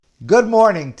Good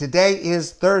morning. Today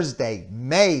is Thursday,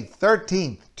 May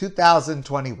 13th,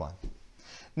 2021.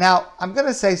 Now, I'm going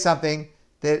to say something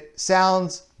that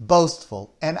sounds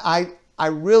boastful, and I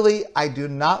do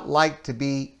not like to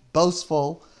be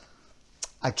boastful.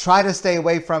 I try to stay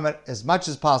away from it as much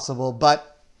as possible,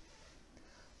 but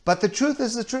the truth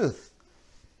is the truth,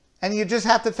 and you just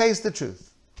have to face the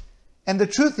truth. And the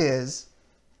truth is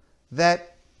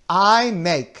that I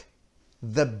make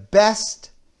the best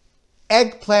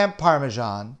eggplant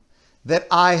Parmesan that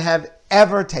I have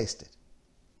ever tasted.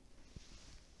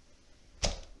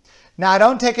 Now, I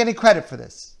don't take any credit for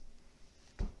this.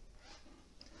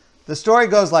 The story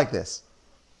goes like this.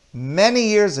 Many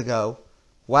years ago,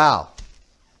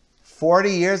 40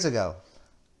 years ago,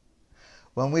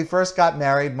 when we first got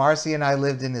married, Marcy and I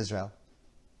lived in Israel.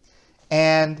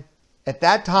 And at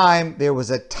that time, there was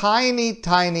a tiny,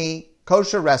 tiny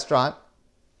kosher restaurant,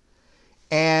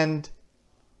 and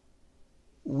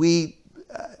we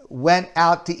went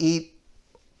out to eat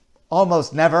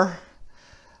almost never.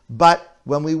 But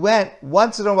when we went,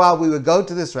 once in a while, we would go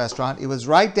to this restaurant. It was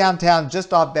right downtown,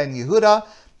 just off Ben Yehuda,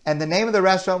 and the name of the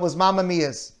restaurant was Mamma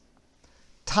Mia's.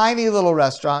 Tiny little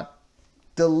restaurant,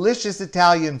 delicious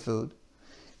Italian food.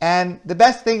 And the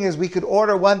best thing is we could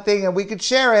order one thing and we could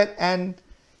share it, and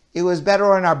it was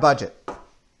better on our budget.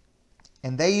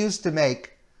 And they used to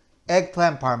make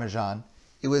eggplant Parmesan.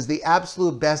 It was the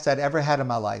absolute best I'd ever had in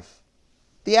my life.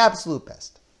 The absolute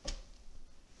best.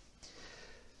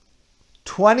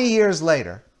 20 years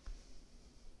later,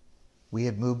 we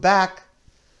had moved back.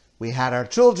 We had our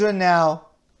children now.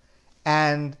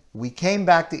 And we came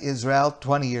back to Israel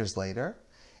 20 years later.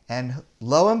 And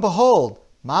lo and behold,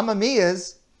 Mamma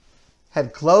Mia's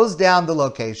had closed down the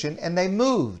location and they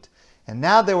moved. And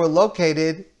now they were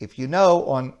located, if you know,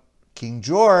 on King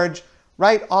George,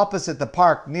 right opposite the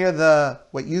park near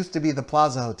what used to be the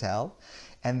Plaza Hotel.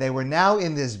 And they were now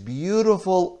in this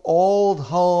beautiful old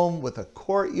home with a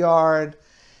courtyard.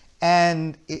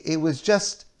 And it was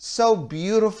just so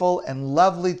beautiful and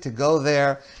lovely to go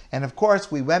there. And of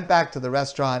course, we went back to the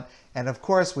restaurant. And of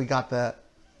course, we got the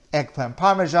eggplant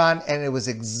Parmesan. And it was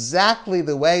exactly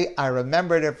the way I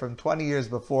remembered it from 20 years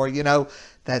before. You know,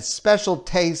 that special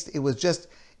taste, it was just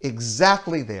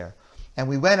exactly there. And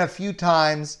we went a few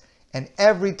times. And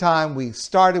every time we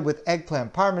started with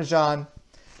eggplant Parmesan,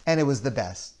 and it was the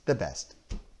best, the best.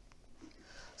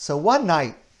 So one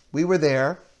night, we were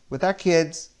there with our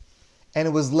kids, and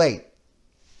it was late.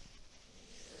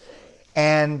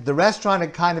 And the restaurant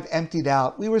had kind of emptied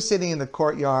out. We were sitting in the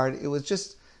courtyard. It was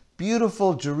just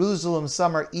beautiful Jerusalem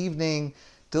summer evening,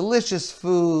 delicious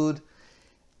food,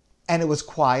 and it was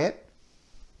quiet.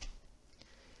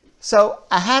 So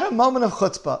I had a moment of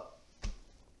chutzpah.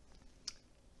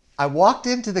 I walked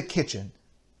into the kitchen,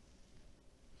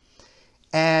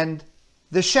 and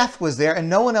the chef was there, and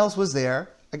no one else was there.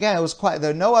 Again, it was quiet.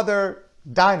 There were no other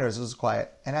diners. It was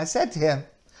quiet. And I said to him,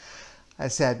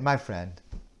 my friend,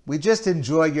 we just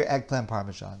enjoyed your eggplant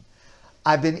Parmesan.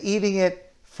 I've been eating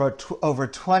it for over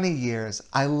 20 years.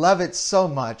 I love it so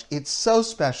much. It's so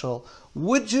special.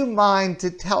 Would you mind to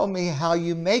tell me how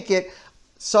you make it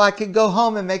so I could go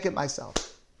home and make it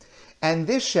myself? And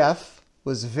this chef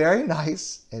was very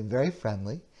nice and very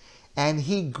friendly, and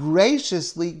he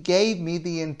graciously gave me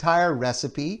the entire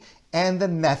recipe and the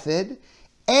method.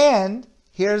 And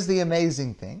here's the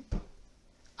amazing thing.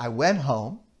 I went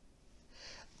home,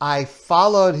 I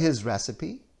followed his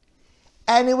recipe,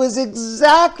 and it was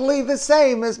exactly the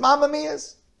same as Mamma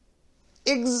Mia's.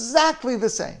 Exactly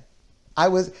the same. I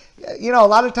was, a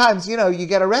lot of times, you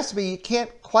get a recipe, you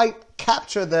can't quite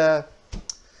capture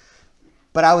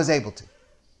but I was able to.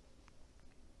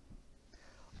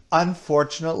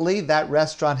 Unfortunately, that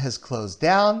restaurant has closed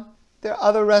down. There are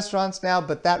other restaurants now,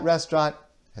 but that restaurant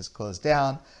has closed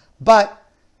down. But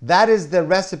that is the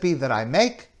recipe that I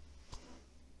make,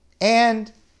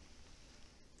 and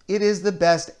it is the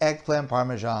best eggplant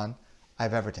Parmesan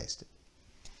I've ever tasted.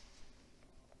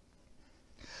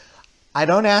 I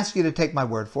don't ask you to take my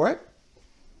word for it.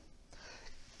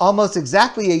 Almost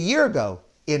exactly a year ago,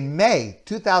 in May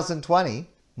 2020,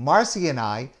 Marcy and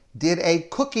I did a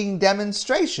cooking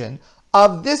demonstration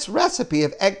of this recipe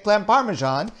of eggplant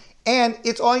Parmesan, and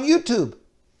it's on YouTube.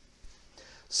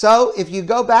 So if you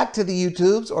go back to the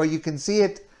YouTubes, or you can see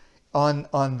it on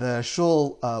the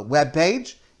Shul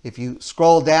webpage, if you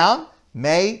scroll down,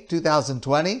 May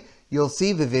 2020, you'll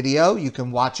see the video. You can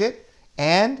watch it.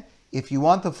 And if you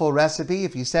want the full recipe,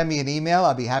 if you send me an email,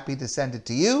 I'll be happy to send it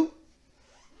to you.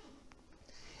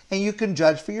 And you can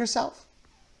judge for yourself.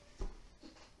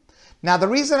 Now, the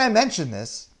reason I mention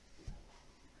this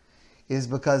is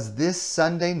because this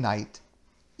Sunday night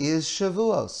is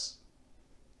Shavuos.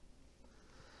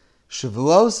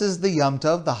 Shavuos is the Yom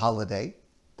Tov, the holiday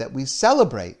that we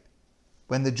celebrate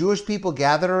when the Jewish people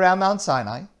gathered around Mount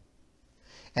Sinai,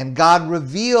 and God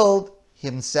revealed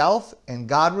himself and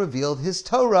God revealed his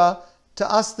Torah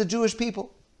to us, the Jewish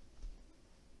people.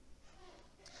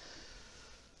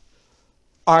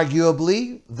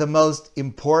 Arguably the most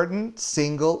important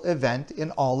single event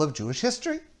in all of Jewish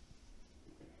history.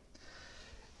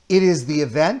 It is the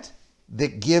event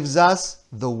that gives us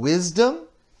the wisdom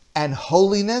and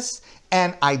holiness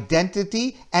and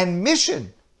identity and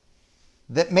mission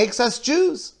that makes us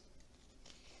Jews.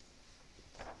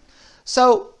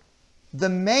 So, the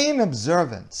main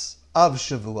observance of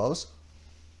Shavuos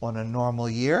on a normal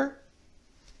year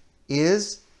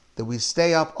is that we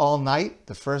stay up all night,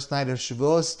 the first night of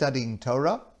Shavuos, studying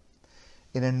Torah.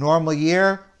 In a normal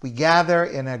year, we gather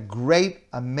in a great,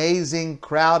 amazing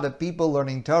crowd of people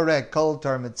learning Torah at Kol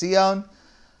Torah Mitzion.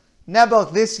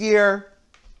 Nebuch this year,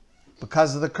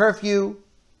 because of the curfew,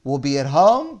 will be at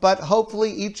home, but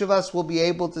hopefully each of us will be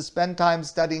able to spend time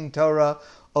studying Torah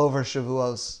over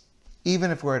Shavuos,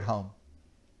 even if we're at home.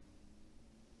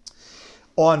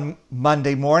 On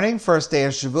Monday morning, first day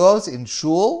of Shavuos, in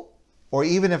Shul, or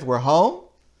even if we're home,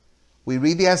 we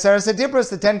read the Aseret HaDibros,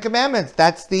 the Ten Commandments.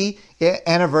 That's the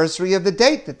anniversary of the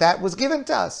date that was given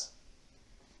to us.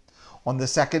 On the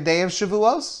second day of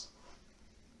Shavuos,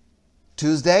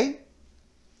 Tuesday,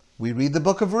 we read the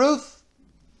book of Ruth.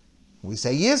 We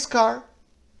say Yizkar.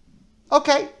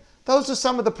 Okay, those are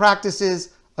some of the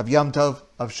practices of Yom Tov,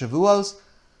 of Shavuos.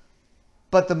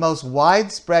 But the most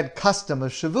widespread custom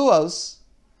of Shavuos,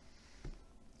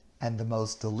 and the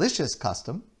most delicious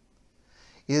custom,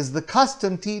 is the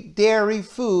custom to eat dairy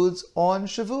foods on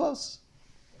Shavuos.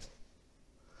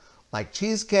 Like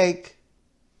cheesecake,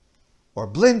 or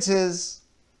blintzes,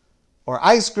 or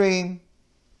ice cream,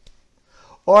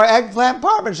 or eggplant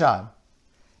Parmesan.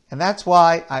 And that's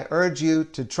why I urge you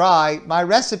to try my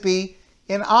recipe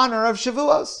in honor of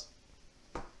Shavuos.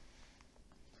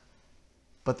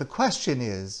 But the question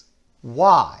is,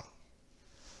 why?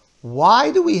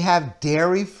 Why do we have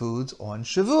dairy foods on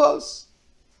Shavuos?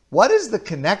 What is the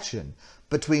connection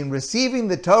between receiving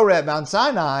the Torah at Mount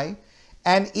Sinai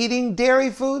and eating dairy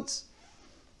foods?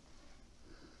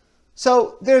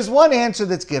 So there's one answer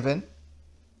that's given.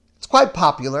 It's quite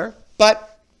popular,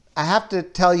 but I have to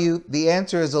tell you the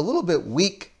answer is a little bit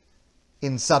weak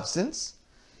in substance.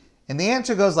 And the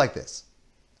answer goes like this.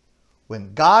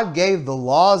 When God gave the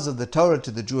laws of the Torah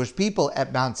to the Jewish people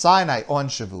at Mount Sinai on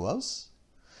Shavuos,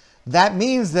 that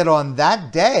means that on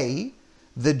that day,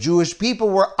 the Jewish people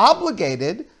were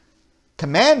obligated,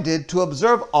 commanded to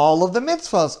observe all of the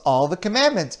mitzvahs, all the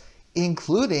commandments,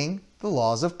 including the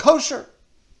laws of kosher.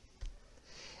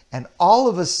 And all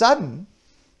of a sudden,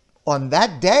 on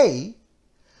that day,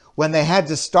 when they had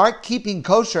to start keeping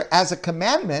kosher as a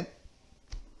commandment,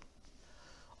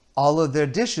 all of their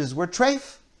dishes were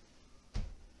treif.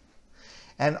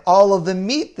 And all of the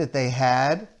meat that they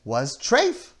had was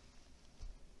treif.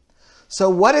 So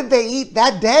what did they eat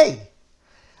that day?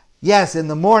 Yes, in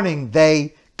the morning,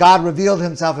 God revealed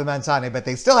himself in Mount Sinai, but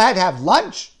they still had to have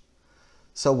lunch.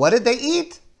 So what did they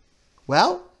eat?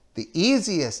 Well, the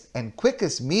easiest and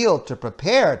quickest meal to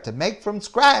prepare, to make from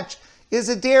scratch, is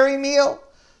a dairy meal.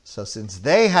 So since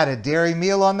they had a dairy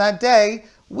meal on that day,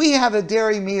 we have a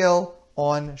dairy meal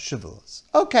on Shavuos.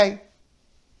 Okay.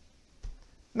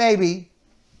 Maybe.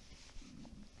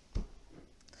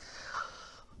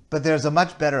 But there's a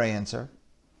much better answer,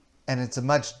 and it's a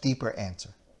much deeper answer.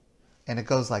 And it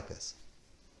goes like this.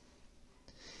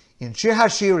 In Shir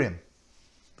HaShirim,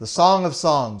 the Song of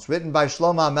Songs, written by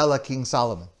Shlomo HaMelech, King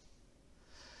Solomon,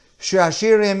 Shir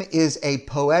HaShirim is a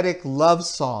poetic love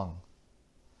song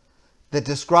that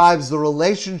describes the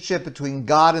relationship between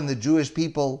God and the Jewish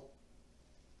people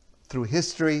through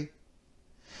history,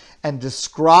 and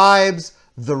describes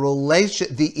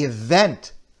the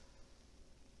event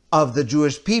of the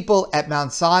Jewish people at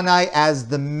Mount Sinai as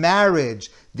the marriage,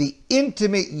 the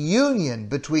intimate union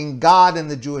between God and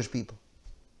the Jewish people.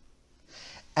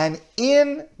 And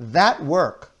in that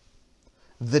work,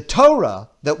 the Torah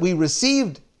that we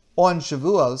received on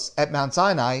Shavuos at Mount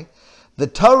Sinai, the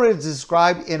Torah is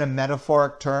described in a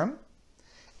metaphoric term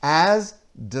as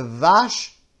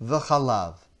devash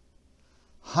v'chalav,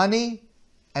 honey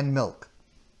and milk.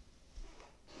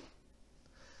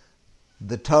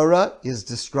 The Torah is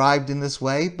described in this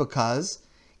way because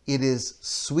it is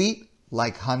sweet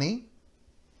like honey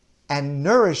and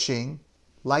nourishing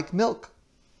like milk.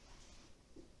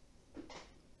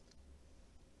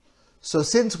 So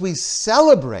since we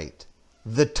celebrate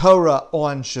the Torah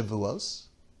on Shavuos,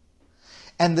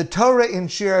 and the Torah in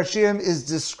Shir HaShirim is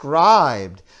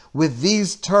described with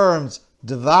these terms,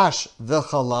 dvash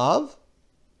v'chalav,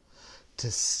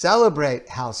 to celebrate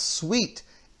how sweet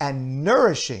and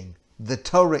nourishing the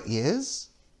Torah is,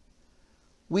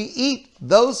 we eat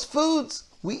those foods.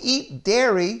 We eat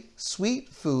dairy, sweet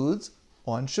foods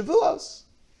on Shavuos.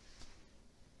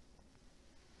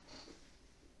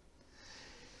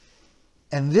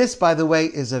 And this, by the way,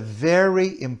 is a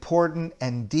very important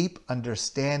and deep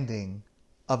understanding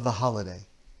of the holiday.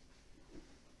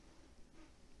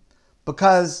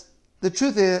 Because the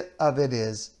truth of it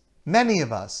is, many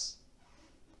of us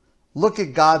look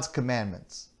at God's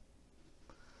commandments,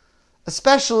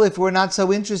 especially if we're not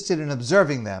so interested in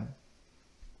observing them,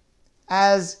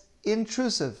 as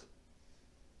intrusive,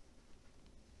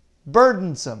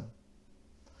 burdensome.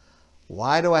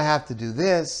 Why do I have to do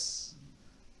this?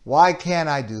 Why can't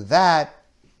I do that?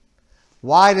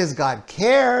 Why does God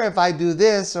care if I do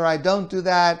this or I don't do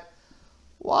that?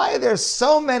 Why are there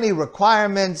so many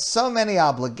requirements, so many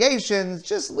obligations?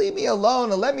 Just leave me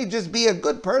alone and let me just be a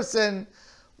good person.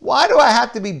 Why do I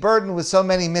have to be burdened with so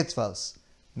many mitzvos?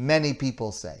 Many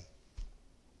people say.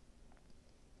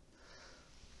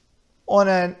 On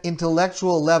an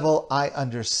intellectual level, I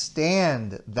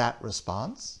understand that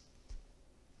response.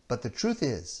 But the truth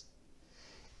is,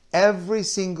 every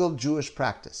single Jewish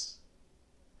practice,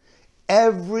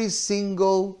 every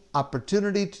single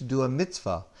opportunity to do a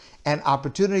mitzvah, and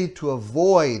opportunity to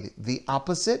avoid the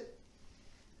opposite,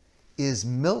 is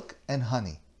milk and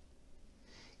honey.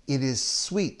 It is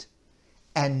sweet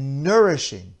and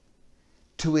nourishing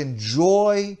to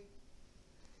enjoy.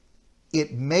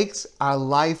 It makes our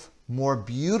life more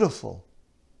beautiful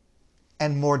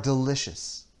and more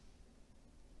delicious.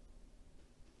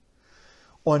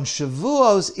 On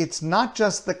Shavuos, it's not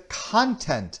just the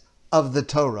content of the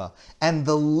Torah and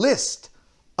the list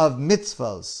of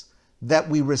mitzvos that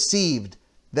we received,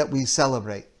 that we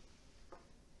celebrate,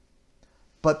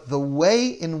 but the way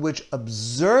in which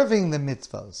observing the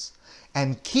mitzvos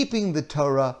and keeping the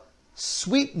Torah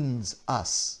sweetens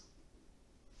us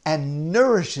and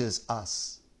nourishes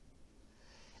us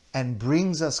and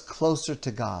brings us closer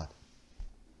to God.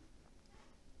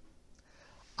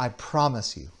 I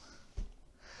promise you,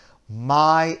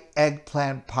 my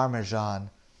eggplant Parmesan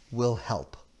will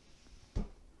help.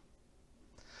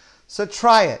 So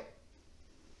try it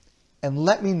and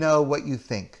let me know what you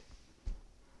think.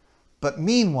 But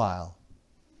meanwhile,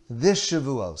 this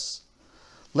Shavuos,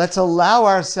 let's allow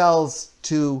ourselves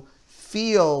to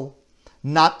feel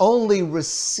not only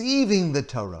receiving the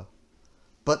Torah,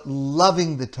 but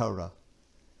loving the Torah,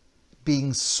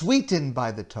 being sweetened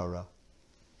by the Torah,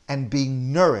 and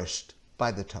being nourished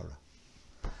by the Torah.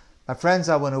 My friends,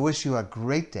 I want to wish you a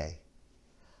great day.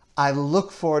 I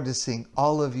look forward to seeing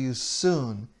all of you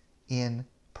soon in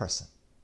person.